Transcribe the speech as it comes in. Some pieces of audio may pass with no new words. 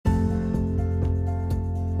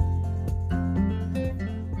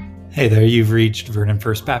Hey there, you've reached Vernon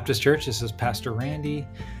First Baptist Church. This is Pastor Randy,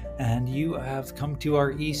 and you have come to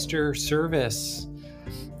our Easter service.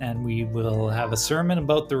 And we will have a sermon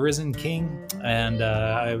about the risen King, and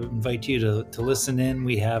I invite you to listen in.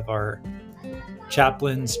 We have our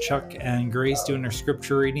chaplains, Chuck and Grace, doing their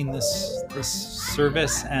scripture reading this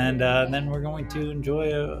service, and then we're going to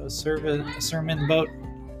enjoy a sermon about,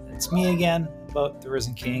 it's me again, about the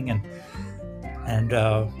risen King, and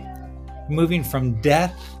moving from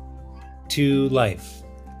death to life.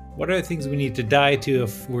 What are the things we need to die to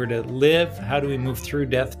if we're to live? How do we move through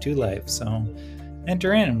death to life? So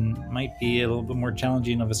enter in. It might be a little bit more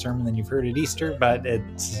challenging of a sermon than you've heard at Easter, but I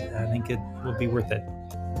think it will be worth it.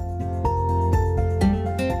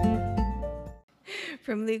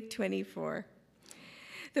 From Luke 24.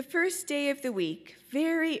 The first day of the week,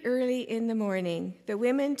 very early in the morning, the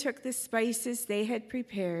women took the spices they had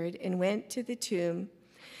prepared and went to the tomb.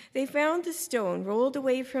 They found the stone rolled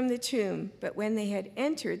away from the tomb, but when they had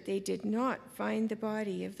entered, they did not find the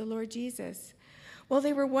body of the Lord Jesus. While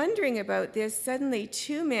they were wondering about this, suddenly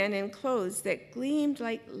 2 men in clothes that gleamed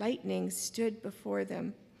like lightning stood before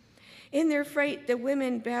them. In their fright, the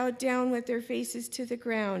women bowed down with their faces to the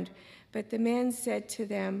ground, but the men said to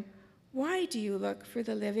them, "Why do you look for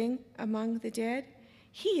the living among the dead?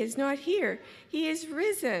 He is not here. He is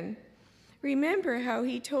risen. Remember how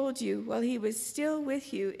he told you while he was still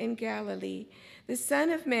with you in Galilee, the Son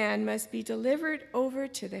of Man must be delivered over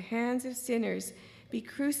to the hands of sinners, be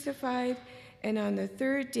crucified, and on the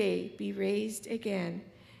 3rd day be raised again."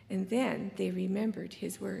 And then they remembered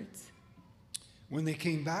his words. When they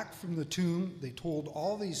came back from the tomb, they told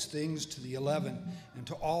all these things to the 11 and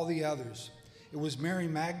to all the others. It was Mary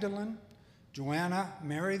Magdalene, Joanna,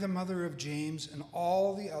 Mary the mother of James, and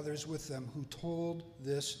all the others with them who told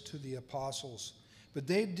this to the apostles. But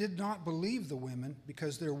they did not believe the women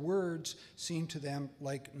because their words seemed to them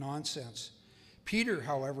like nonsense. Peter,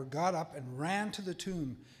 however, got up and ran to the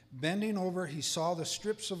tomb. Bending over, he saw the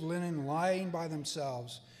strips of linen lying by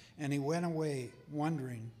themselves, and he went away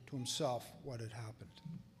wondering to himself what had happened.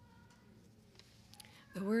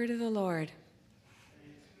 The word of the Lord.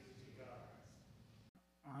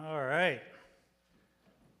 All right.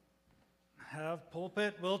 Have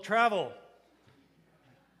pulpit will travel.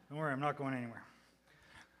 Don't worry, I'm not going anywhere.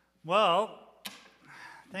 Well,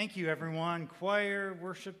 thank you, everyone. Choir,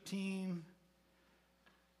 worship team,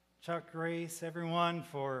 Chuck, Grace, everyone,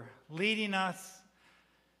 for leading us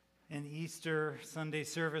in Easter Sunday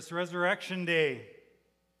service, Resurrection Day.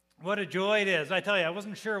 What a joy it is. I tell you, I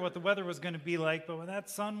wasn't sure what the weather was going to be like, but when that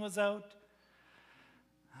sun was out,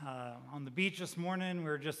 on the beach this morning, we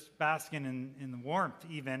were just basking in the warmth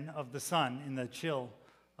even of the sun, in the chill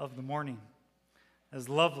of the morning. It was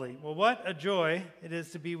lovely. Well, what a joy it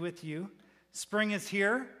is to be with you. Spring is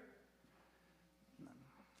here.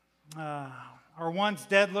 Our once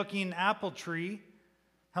dead-looking apple tree.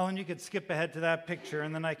 Helen, you could skip ahead to that picture,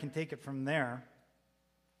 and then I can take it from there.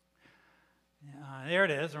 There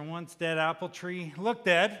it is, our once dead apple tree. Look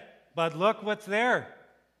dead, but look what's there.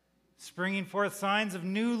 Springing forth signs of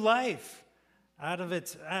new life out of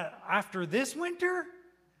its, after this winter.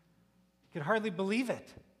 You could hardly believe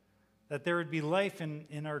it, that there would be life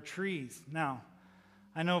in our trees. Now,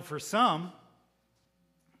 I know for some,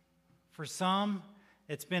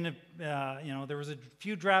 it's been, there was a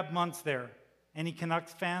few drab months there. Any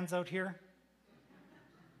Canucks fans out here?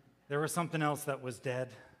 There was something else that was dead.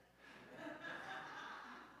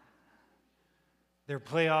 Their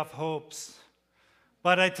playoff hopes.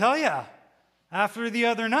 But I tell you, after the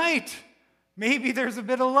other night, maybe there's a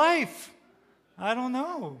bit of life. I don't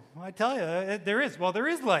know. I tell you, there is. Well, there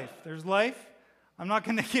is life. There's life. I'm not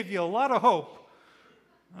going to give you a lot of hope.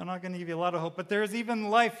 But there's even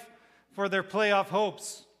life for their playoff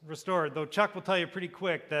hopes restored. Though Chuck will tell you pretty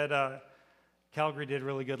quick that Calgary did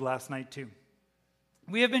really good last night too.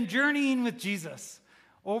 We have been journeying with Jesus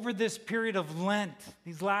over this period of Lent,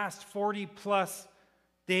 these last 40-plus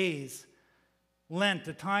days. Lent,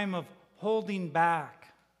 a time of holding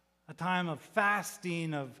back, a time of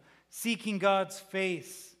fasting, of seeking God's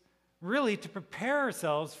face, really to prepare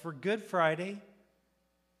ourselves for Good Friday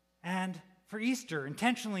and for Easter,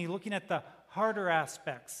 intentionally looking at the harder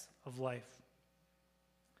aspects of life.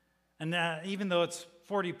 And even though it's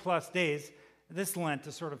 40-plus days, this Lent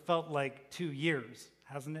has sort of felt like 2 years,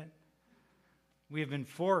 hasn't it? We have been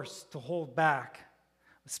forced to hold back.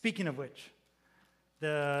 Speaking of which,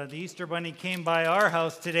 the Easter Bunny came by our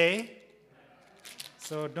house today,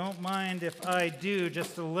 so don't mind if I do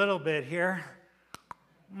just a little bit here.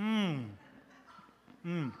 Some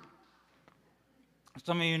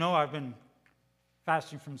of you know I've been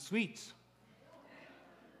fasting from sweets.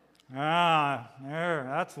 There,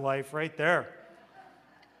 that's life right there.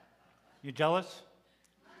 You jealous?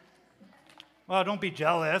 Well, don't be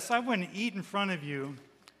jealous. I wouldn't eat in front of you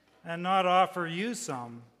and not offer you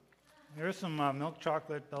some. Here's some milk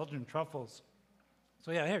chocolate Belgian truffles.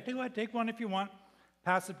 So yeah, here, take one if you want.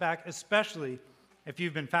 Pass it back, especially if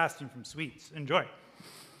you've been fasting from sweets. Enjoy.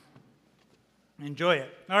 Enjoy it.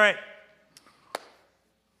 All right.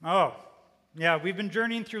 Oh, yeah, we've been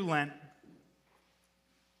journeying through Lent.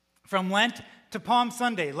 From Lent to Palm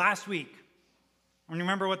Sunday last week. And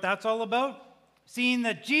remember what that's all about? Seeing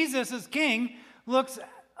that Jesus as King looks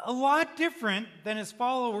a lot different than his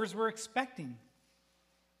followers were expecting.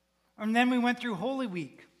 And then we went through Holy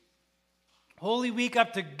Week. Holy Week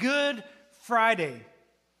up to Good Friday,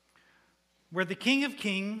 where the King of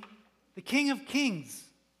Kings,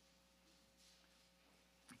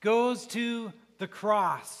 goes to the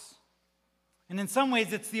cross. And in some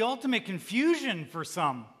ways, it's the ultimate confusion for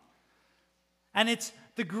some. And it's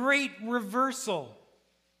the great reversal.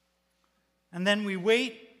 And then we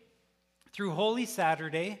wait through Holy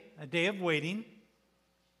Saturday, a day of waiting,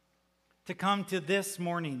 to come to this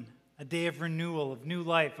morning, a day of renewal, of new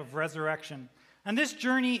life, of resurrection. And this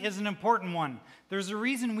journey is an important one. There's a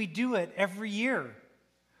reason we do it every year,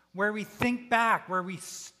 where we think back, where we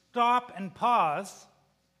stop and pause.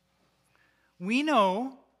 We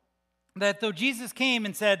know that though Jesus came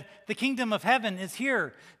and said, the kingdom of heaven is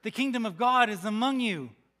here, the kingdom of God is among you,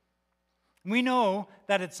 we know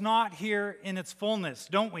that it's not here in its fullness,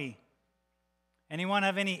 don't we? Anyone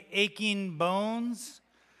have any aching bones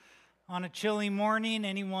on a chilly morning?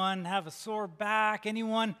 Anyone have a sore back?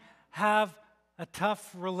 Anyone have a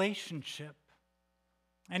tough relationship?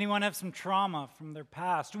 Anyone have some trauma from their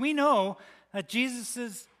past? We know that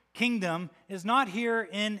Jesus' kingdom is not here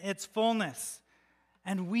in its fullness.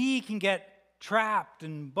 And we can get trapped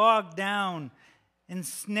and bogged down,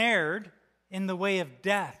 ensnared in the way of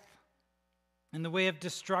death, in the way of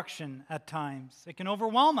destruction at times. It can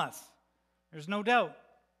overwhelm us. There's no doubt.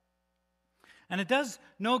 And it does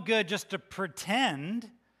no good just to pretend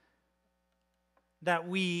that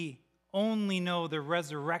we only know the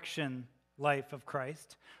resurrection life of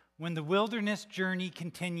Christ when the wilderness journey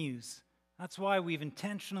continues. That's why we've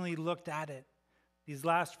intentionally looked at it these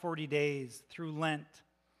last 40 days through Lent,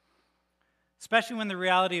 especially when the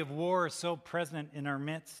reality of war is so present in our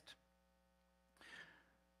midst,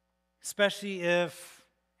 especially if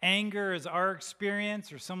anger is our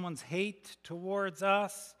experience or someone's hate towards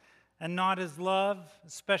us and not his love,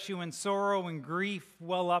 especially when sorrow and grief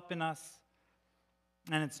well up in us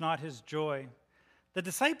and it's not his joy. The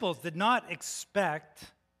disciples did not expect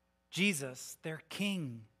Jesus, their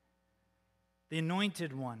king, the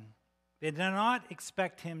anointed one. They did not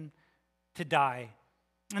expect him to die.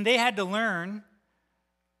 And they had to learn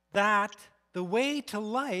that the way to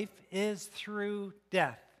life is through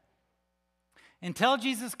death. Until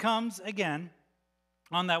Jesus comes again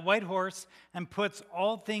on that white horse and puts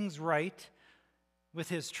all things right with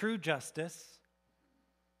his true justice,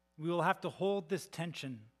 we will have to hold this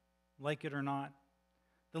tension, like it or not.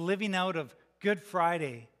 The living out of Good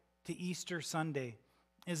Friday to Easter Sunday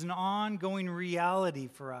is an ongoing reality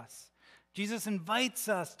for us. Jesus invites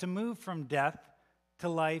us to move from death to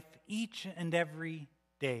life each and every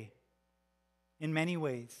day in many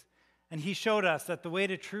ways. And he showed us that the way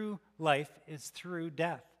to true life is through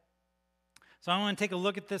death. So I want to take a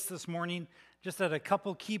look at this morning, just at a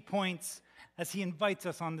couple key points as he invites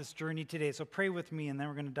us on this journey today. So pray with me, and then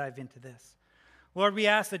we're going to dive into this. Lord, we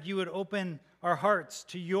ask that you would open our hearts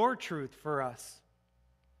to your truth for us,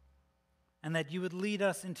 and that you would lead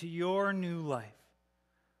us into your new life.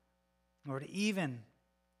 Lord, even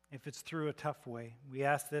if it's through a tough way. We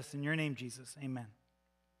ask this in your name, Jesus. Amen.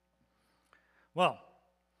 Well,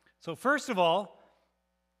 so first of all,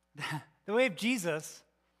 the way of Jesus,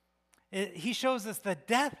 he shows us that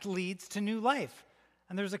death leads to new life.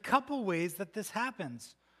 And there's a couple ways that this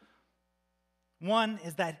happens. One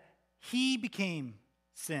is that he became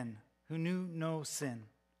sin, who knew no sin.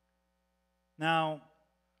 Now,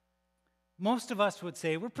 most of us would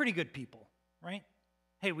say we're pretty good people, right?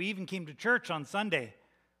 Hey, we even came to church on Sunday.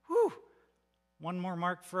 Whew, one more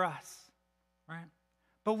mark for us, right?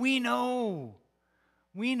 But we know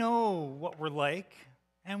what we're like,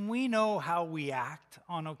 and we know how we act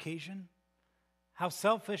on occasion, how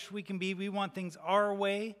selfish we can be. We want things our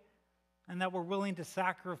way, and that we're willing to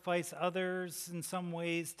sacrifice others in some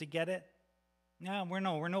ways to get it. Yeah, we're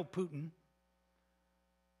no Putin,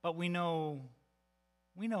 but we know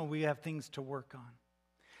we have things to work on.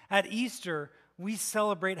 At Easter, we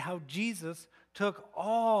celebrate how Jesus took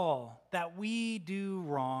all that we do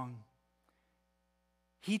wrong.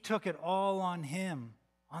 He took it all on him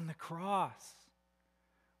on the cross.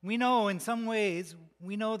 We know in some ways,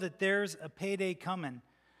 we know that there's a payday coming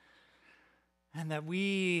and that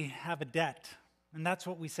we have a debt. And that's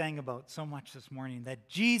what we sang about so much this morning, that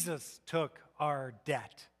Jesus took our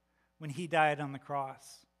debt when he died on the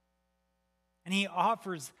cross. And he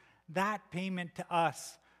offers that payment to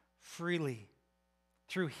us freely.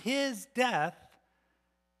 Through his death,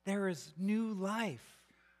 there is new life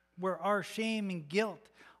where our shame and guilt,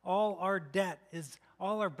 all our debt,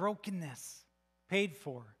 all our brokenness paid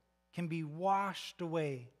for, can be washed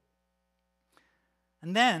away.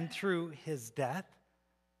 And then through his death,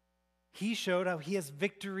 he showed how he has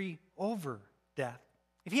victory over death.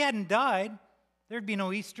 If he hadn't died, there'd be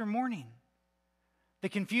no Easter morning. The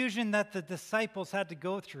confusion that the disciples had to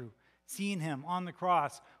go through, seeing him on the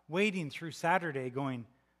cross, waiting through Saturday, going,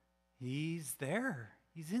 he's there,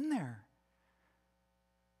 he's in there.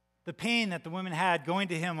 The pain that the women had going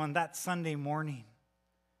to him on that Sunday morning,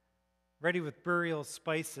 ready with burial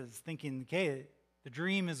spices, thinking, okay, the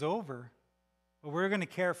dream is over, but we're going to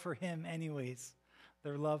care for him anyways.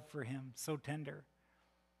 Their love for him, so tender.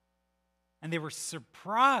 And they were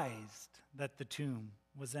surprised that the tomb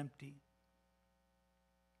was empty.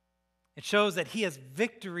 It shows that he has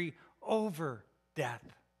victory over death.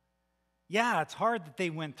 Yeah, it's hard that they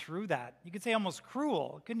went through that. You could say almost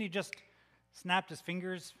cruel. Couldn't he just snapped his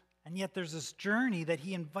fingers? And yet there's this journey that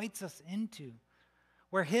he invites us into,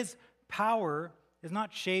 where his power is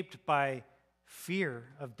not shaped by fear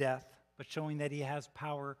of death, but showing that he has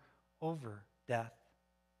power over death.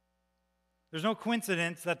 There's no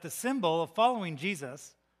coincidence that the symbol of following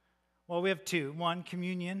Jesus, well, we have two. One,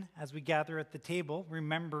 communion, as we gather at the table,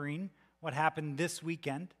 remembering what happened this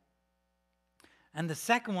weekend. And the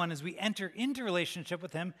second one, as we enter into relationship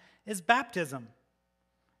with him, is baptism.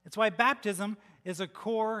 It's why baptism is a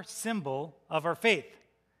core symbol of our faith.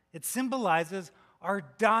 It symbolizes our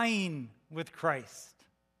dying with Christ.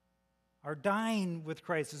 Our dying with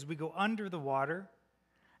Christ as we go under the water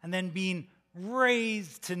and then being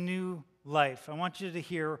raised to new life. I want you to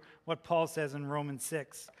hear what Paul says in Romans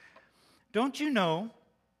 6. Don't you know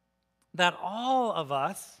that all of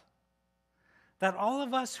us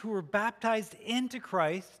who were baptized into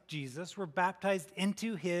Christ Jesus were baptized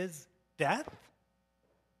into his death?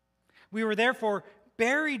 We were therefore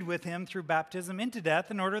buried with him through baptism into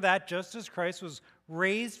death, in order that just as Christ was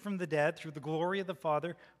raised from the dead through the glory of the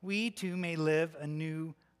Father, we too may live a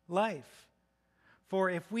new life. For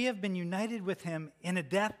if we have been united with him in a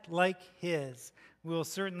death like his, we will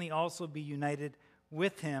certainly also be united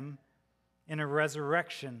with him in a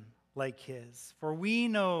resurrection like his. For we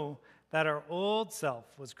know that our old self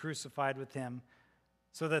was crucified with him,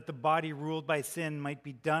 so that the body ruled by sin might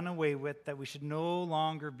be done away with, that we should no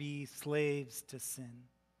longer be slaves to sin.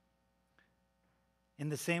 In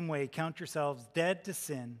the same way, count yourselves dead to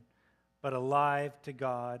sin, but alive to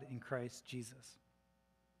God in Christ Jesus.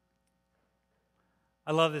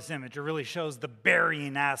 I love this image. It really shows the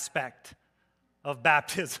burying aspect of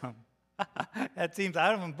baptism. That seems,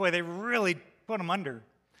 boy, they really put them under.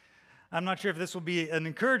 I'm not sure if this will be an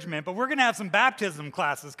encouragement, but we're going to have some baptism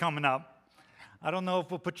classes coming up. I don't know if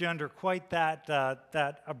we'll put you under quite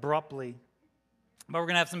that abruptly. But we're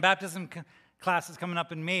going to have some baptism classes coming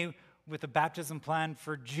up in May with a baptism plan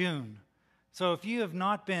for June. So if you have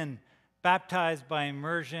not been baptized by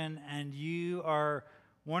immersion and you are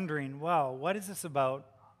wondering, wow, what is this about?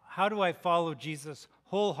 How do I follow Jesus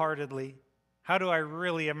wholeheartedly? How do I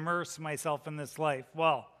really immerse myself in this life?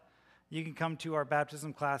 Well, you can come to our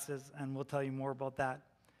baptism classes and we'll tell you more about that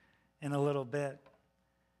in a little bit.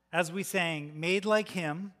 As we sang, made like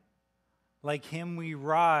him we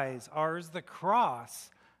rise. Ours the cross,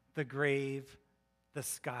 the grave, the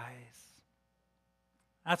skies.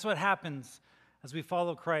 That's what happens as we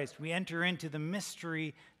follow Christ. We enter into the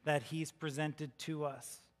mystery that he's presented to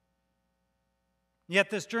us. Yet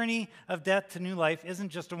this journey of death to new life isn't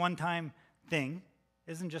just a one-time thing,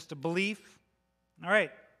 isn't just a belief. All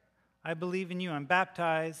right, I believe in you, I'm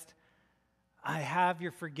baptized, I have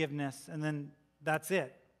your forgiveness, and then that's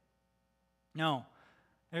it. No.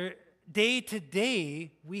 Day to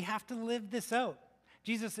day, we have to live this out.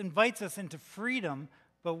 Jesus invites us into freedom,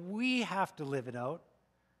 but we have to live it out.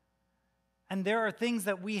 And there are things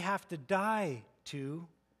that we have to die to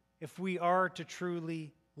if we are to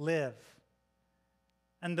truly live.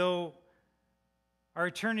 And though our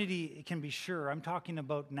eternity can be sure, I'm talking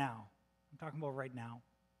about now. I'm talking about right now,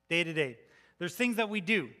 day to day. There's things that we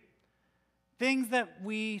do.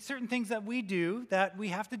 Certain things that we do that we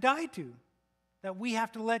have to die to, that we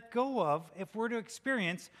have to let go of if we're to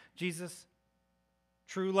experience Jesus'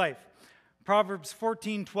 true life. Proverbs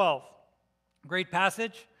 14:12, great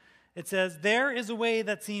passage. It says, there is a way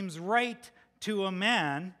that seems right to a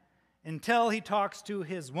man until he talks to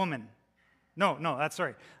his woman. No, that's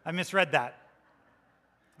sorry. I misread that.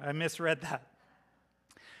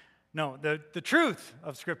 No, the truth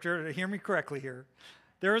of Scripture, hear me correctly here.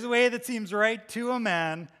 There is a way that seems right to a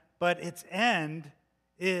man, but its end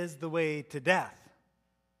is the way to death.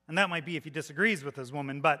 And that might be if he disagrees with his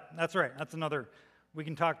woman, but that's right. That's another, we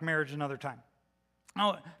can talk marriage another time.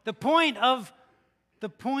 Now, the point of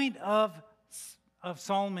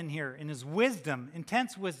Solomon here, in his wisdom,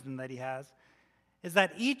 intense wisdom that he has, is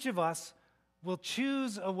that each of us will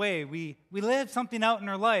choose a way. We live something out in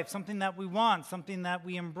our life, something that we want, something that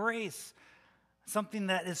we embrace, something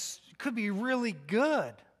that could be really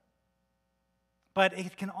good. But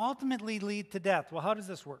it can ultimately lead to death. Well, how does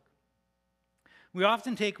this work? We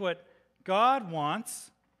often take what God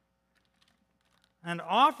wants and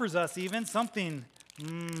offers us even something,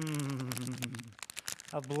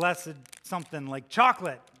 a blessed something like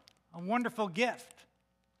chocolate, a wonderful gift.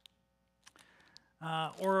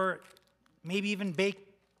 Or maybe even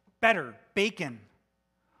bacon.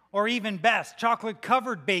 Or even best,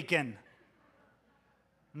 chocolate-covered bacon.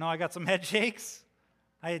 No, I got some head shakes.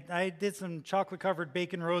 I did some chocolate-covered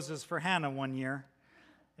bacon roses for Hannah one year.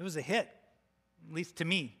 It was a hit, at least to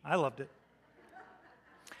me. I loved it.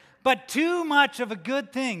 But too much of a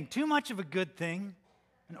good thing,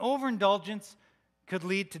 an overindulgence could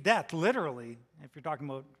lead to death, literally, if you're talking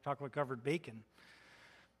about chocolate-covered bacon.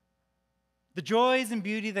 The joys and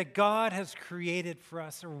beauty that God has created for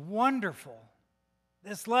us are wonderful.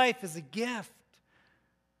 This life is a gift.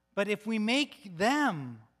 But if we make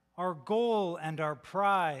them our goal and our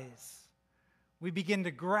prize, we begin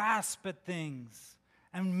to grasp at things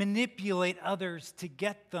and manipulate others to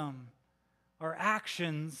get them. Our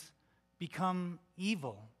actions become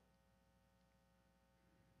evil.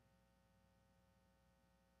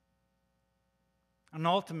 And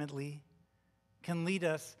ultimately can lead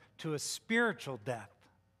us to a spiritual death,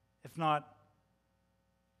 if not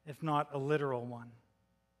a literal one.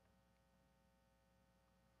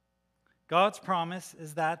 God's promise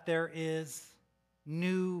is that there is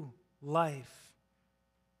new life.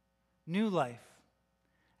 New life.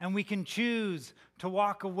 And we can choose to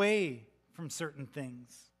walk away from certain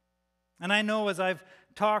things. And I know as I've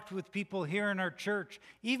talked with people here in our church,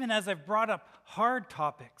 even as I've brought up hard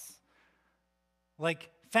topics like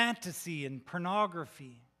fantasy and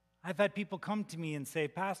pornography, I've had people come to me and say,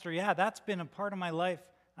 Pastor, yeah, that's been a part of my life.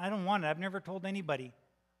 I don't want it. I've never told anybody.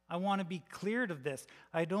 I want to be cleared of this.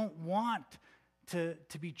 I don't want to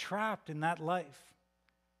be trapped in that life.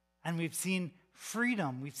 And we've seen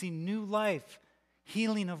freedom. We've seen new life,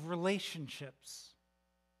 healing of relationships.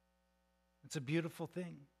 It's a beautiful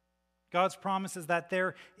thing. God's promise is that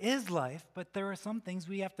there is life, but there are some things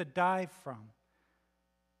we have to die from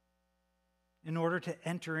in order to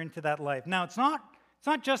enter into that life. Now, it's not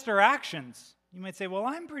just our actions. You might say, well,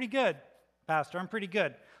 I'm pretty good, Pastor. I'm pretty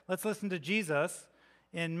good. Let's listen to Jesus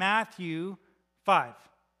in Matthew 5.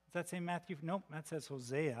 Does that say Matthew? Nope, that says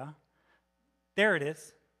Hosea. There it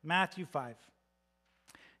is, Matthew 5.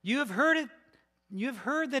 You have heard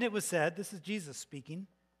that it was said, this is Jesus speaking,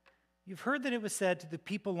 you've heard that it was said to the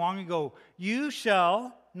people long ago, you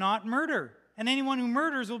shall not murder, and anyone who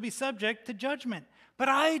murders will be subject to judgment. But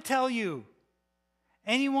I tell you,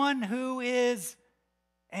 anyone who is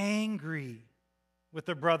angry with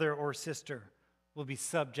a brother or sister will be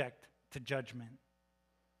subject to judgment.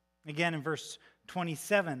 Again, in verse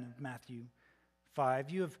 27 of Matthew 5,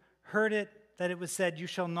 you have heard that it was said, you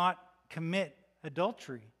shall not commit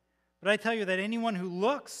adultery. But I tell you that anyone who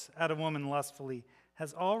looks at a woman lustfully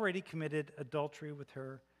has already committed adultery with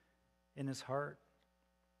her in his heart.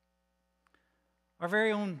 Our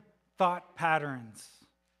very own thought patterns,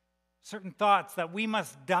 certain thoughts that we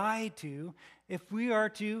must die to if we are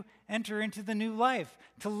to enter into the new life,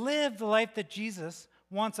 to live the life that Jesus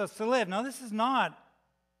wants us to live. Now, this is not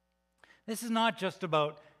just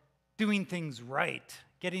about doing things right,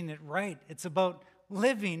 getting it right. It's about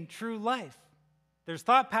living true life. There's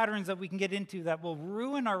thought patterns that we can get into that will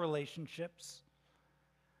ruin our relationships,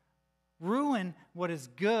 ruin what is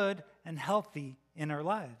good and healthy in our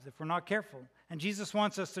lives if we're not careful. And Jesus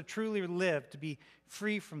wants us to truly live, to be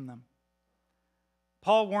free from them.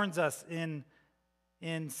 Paul warns us in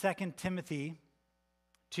 2 Timothy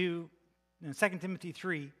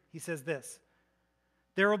 3, he says this,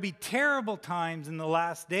 there will be terrible times in the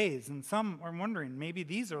last days, and some are wondering, maybe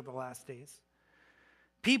these are the last days.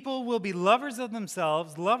 People will be lovers of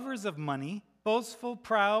themselves, lovers of money, boastful,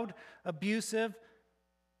 proud, abusive,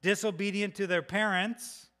 disobedient to their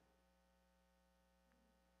parents,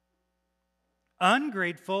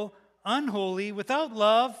 ungrateful, unholy, without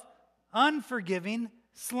love unforgiving,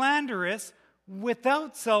 slanderous,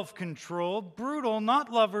 without self-control, brutal,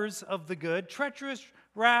 not lovers of the good, treacherous,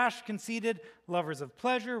 rash, conceited, lovers of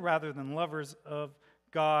pleasure rather than lovers of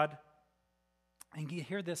God. And you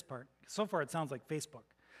hear this part. So far it sounds like Facebook.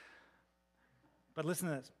 But listen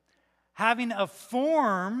to this. Having a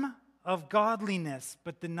form of godliness,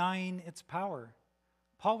 but denying its power.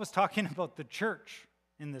 Paul was talking about the church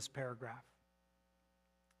in this paragraph,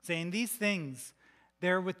 saying these things,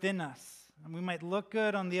 they're within us. And we might look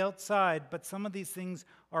good on the outside, but some of these things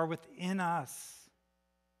are within us.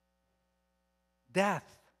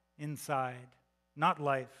 Death inside, not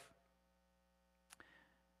life.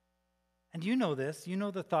 And you know this. You know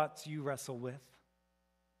the thoughts you wrestle with.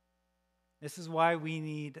 This is why we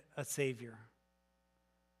need a Savior.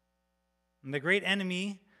 And the great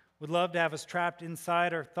enemy would love to have us trapped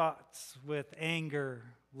inside our thoughts with anger,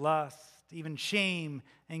 lust, even shame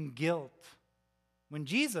and guilt. When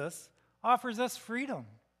Jesus offers us freedom,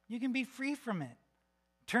 you can be free from it.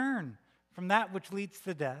 Turn from that which leads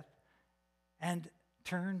to death and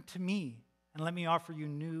turn to me and let me offer you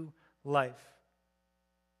new life.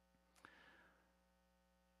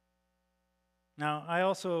 Now, I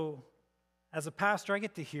also, as a pastor, I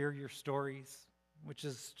get to hear your stories, which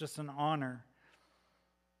is just an honor.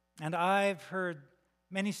 And I've heard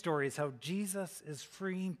many stories how Jesus is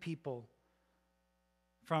freeing people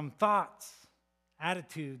from thoughts,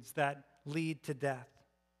 attitudes that lead to death.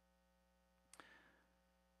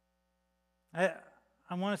 I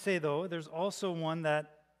want to say, though, there's also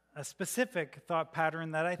a specific thought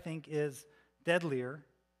pattern that I think is deadlier,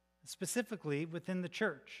 specifically within the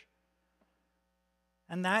church.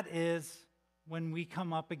 And that is when we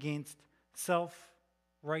come up against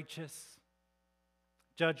self-righteous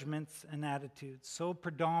judgments and attitudes, so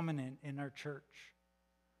predominant in our church.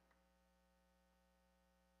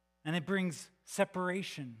 And it brings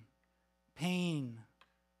separation, pain,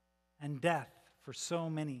 and death for so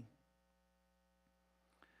many.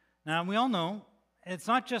 Now, we all know it's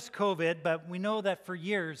not just COVID, but we know that for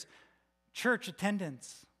years, church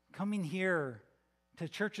attendance, coming here to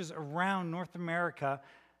churches around North America,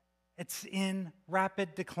 it's in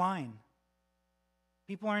rapid decline.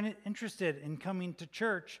 People aren't interested in coming to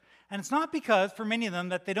church. And it's not because, for many of them,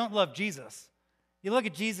 that they don't love Jesus. You look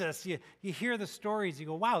at Jesus, you hear the stories, you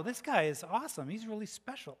go, wow, this guy is awesome. He's really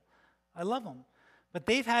special. I love him. But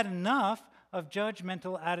they've had enough of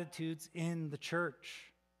judgmental attitudes in the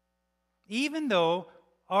church. Even though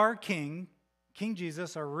our King, King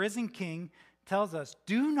Jesus, our risen King, tells us,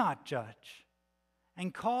 do not judge,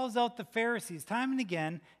 and calls out the Pharisees time and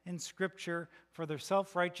again in Scripture for their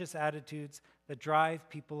self-righteous attitudes that drive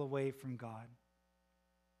people away from God.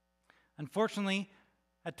 Unfortunately,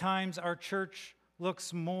 at times our church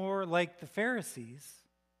looks more like the Pharisees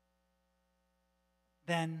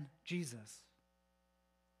than Jesus.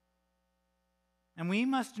 And we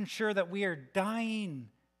must ensure that we are dying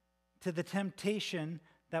to the temptation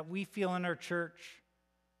that we feel in our church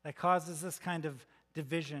that causes this kind of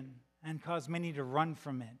division and cause many to run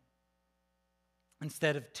from it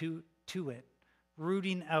instead of to it,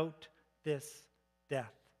 rooting out this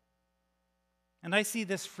death. And I see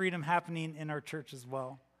this freedom happening in our church as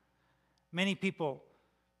well. Many people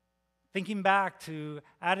thinking back to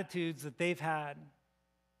attitudes that they've had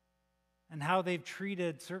and how they've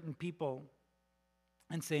treated certain people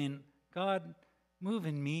and saying, God, move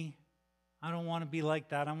in me. I don't want to be like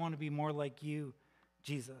that. I want to be more like you,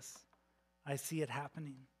 Jesus. I see it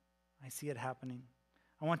happening. I see it happening.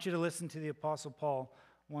 I want you to listen to the Apostle Paul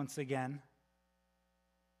once again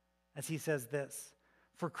as he says this.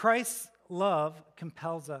 For Christ's love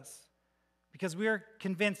compels us, because we are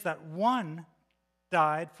convinced that one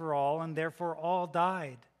died for all, and therefore all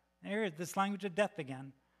died. There's this language of death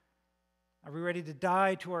again. Are we ready to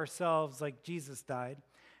die to ourselves like Jesus died?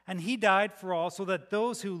 And he died for all, so that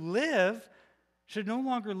those who live should no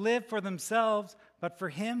longer live for themselves, but for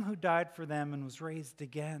him who died for them and was raised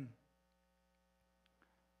again.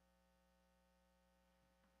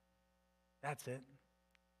 That's it.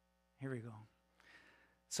 Here we go.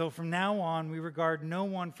 So from now on, we regard no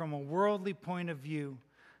one from a worldly point of view.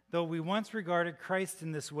 Though we once regarded Christ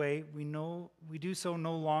in this way, we do so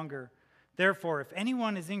no longer. Therefore, if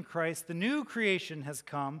anyone is in Christ, the new creation has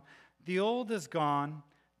come, the old is gone,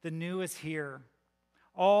 the new is here.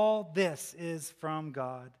 All this is from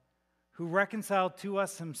God, who reconciled to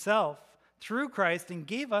us himself through Christ and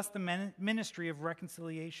gave us the ministry of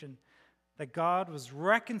reconciliation, that God was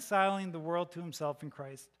reconciling the world to himself in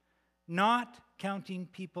Christ, not counting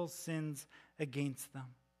people's sins against them.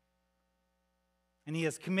 And he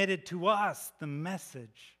has committed to us the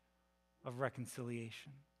message of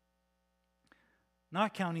reconciliation.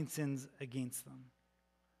 not counting sins against them.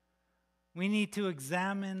 We need to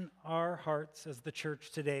examine our hearts as the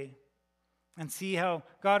church today and see how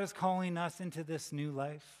God is calling us into this new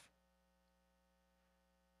life.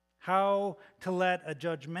 How to let a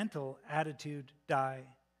judgmental attitude die.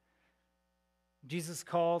 Jesus'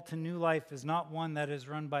 call to new life is not one that is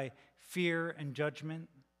run by fear and judgment,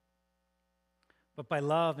 but by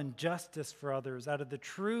love and justice for others out of the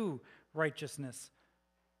true righteousness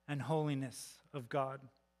and holiness of God.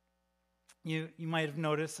 You might have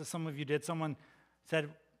noticed, as some of you did, someone said,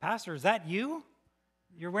 "Pastor, is that you?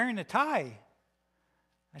 You're wearing a tie."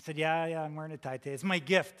 I said, yeah, I'm wearing a tie today. It's my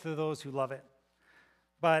gift to those who love it.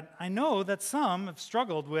 But I know that some have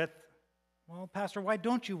struggled with, "Well, Pastor, why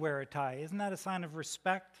don't you wear a tie? Isn't that a sign of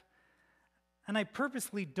respect?" And I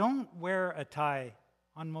purposely don't wear a tie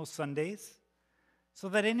on most Sundays so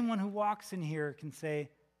that anyone who walks in here can say,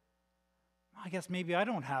 "I guess maybe I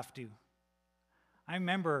don't have to." I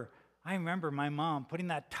remember my mom putting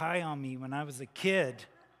that tie on me when I was a kid.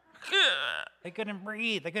 I couldn't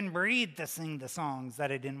breathe. I couldn't breathe to sing the songs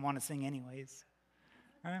that I didn't want to sing anyways.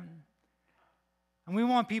 Right? And we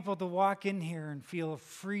want people to walk in here and feel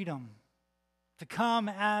freedom, to come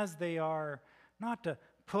as they are, not to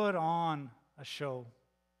put on a show.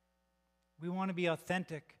 We want to be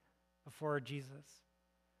authentic before Jesus.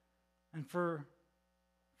 And for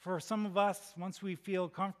some of us, once we feel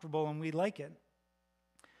comfortable and we like it,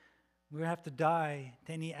 we have to die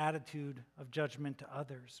to any attitude of judgment to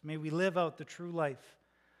others. May we live out the true life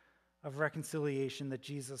of reconciliation that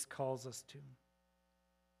Jesus calls us to.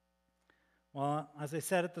 Well, as I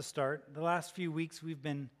said at the start, the last few weeks we've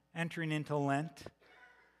been entering into Lent,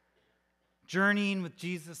 journeying with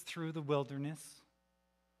Jesus through the wilderness,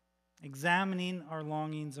 examining our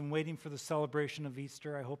longings and waiting for the celebration of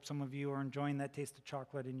Easter. I hope some of you are enjoying that taste of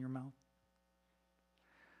chocolate in your mouth.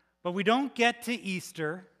 But we don't get to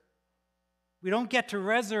Easter, we don't get to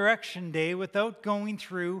Resurrection Day without going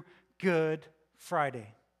through Good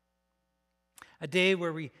Friday, a day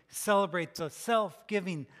where we celebrate the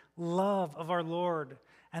self-giving love of our Lord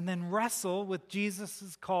and then wrestle with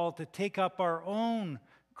Jesus' call to take up our own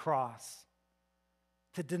cross,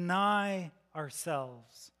 to deny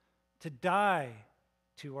ourselves, to die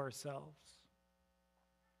to ourselves,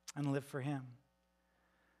 and live for Him.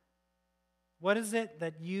 What is it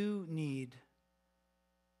that you need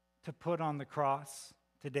to put on the cross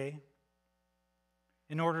today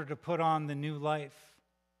in order to put on the new life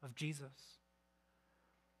of Jesus?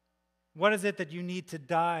 What is it that you need to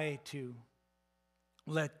die to,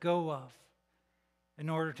 let go of, in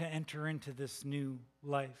order to enter into this new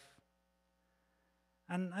life?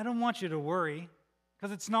 And I don't want you to worry,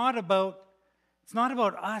 because it's not about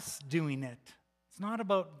us doing it. It's not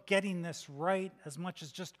about getting this right as much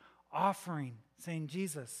as just offering, saying,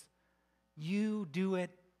 "Jesus, you do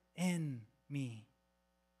it in me.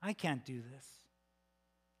 I can't do this.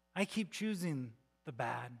 I keep choosing the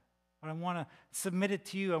bad, but I want to submit it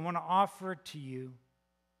to you. I want to offer it to you.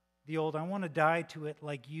 The old, I want to die to it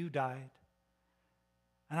like you died.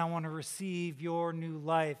 And I want to receive your new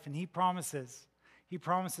life." And He promises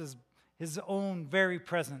His own very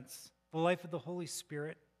presence, the life of the Holy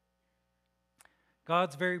Spirit,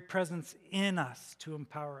 God's very presence in us to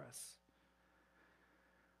empower us.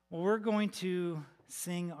 Well, we're going to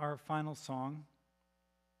sing our final song.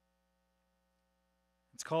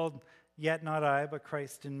 It's called "Yet Not I, But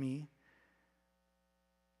Christ in Me."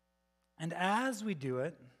 And as we do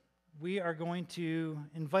it, we are going to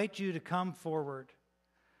invite you to come forward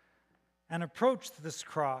and approach this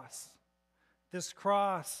cross. This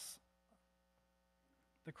cross,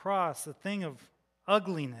 the cross, a thing of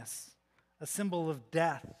ugliness, a symbol of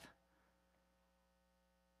death,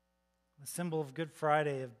 a symbol of Good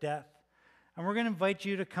Friday, of death. And we're going to invite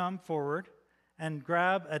you to come forward and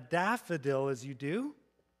grab a daffodil as you do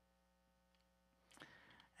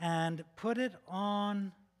and put it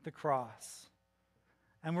on the cross.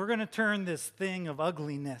 And we're going to turn this thing of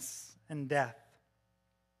ugliness and death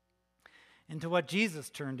into what Jesus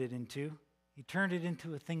turned it into. He turned it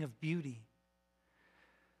into a thing of beauty.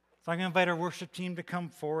 So I'm going to invite our worship team to come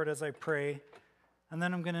forward as I pray, and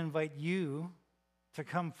then I'm going to invite you to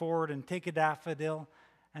come forward and take a daffodil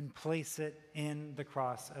and place it in the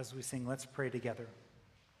cross as we sing. Let's pray together.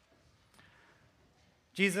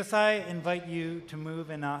 Jesus, I invite you to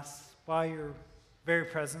move in us by your very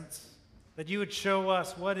presence, that you would show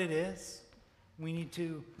us what it is we need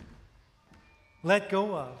to let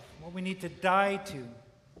go of, what we need to die to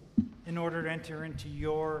in order to enter into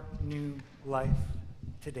your new life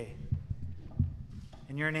today.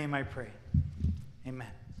 In your name I pray. Amen.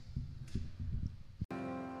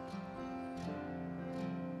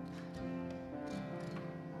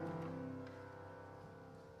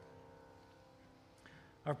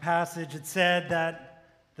 our passage, it said that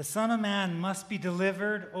the Son of Man must be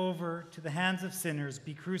delivered over to the hands of sinners,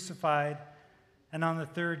 be crucified, and on the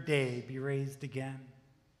third day be raised again.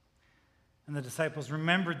 And the disciples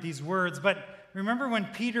remembered these words. But remember when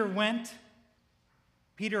Peter went?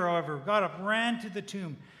 Peter, however, got up, ran to the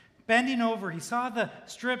tomb. Bending over, he saw the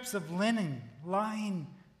strips of linen lying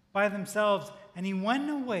by themselves, and he went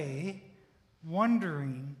away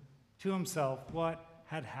wondering to himself what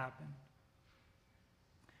had happened.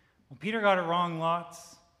 Well, Peter got it wrong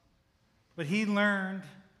lots, but he learned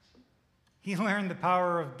the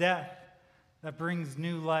power of death that brings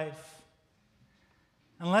new life.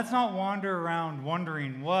 And let's not wander around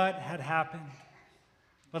wondering what had happened,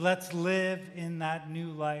 but let's live in that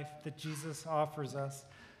new life that Jesus offers us.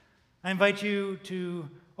 I invite you to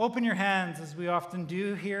open your hands, as we often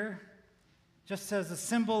do here, just as a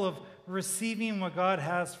symbol of receiving what God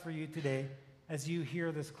has for you today as you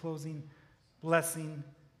hear this closing blessing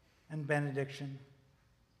and benediction.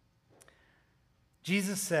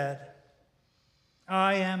 Jesus said,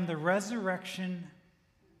 "I am the resurrection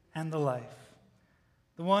and the life.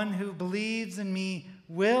 The one who believes in me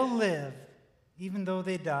will live even though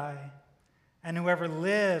they die, and whoever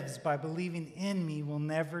lives by believing in me will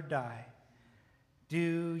never die."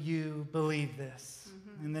 Do you believe this?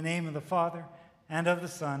 Mm-hmm. In the name of the Father, and of the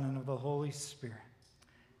Son, and of the Holy Spirit.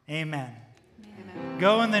 Amen. Amen.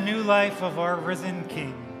 Go in the new life of our risen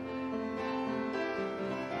King.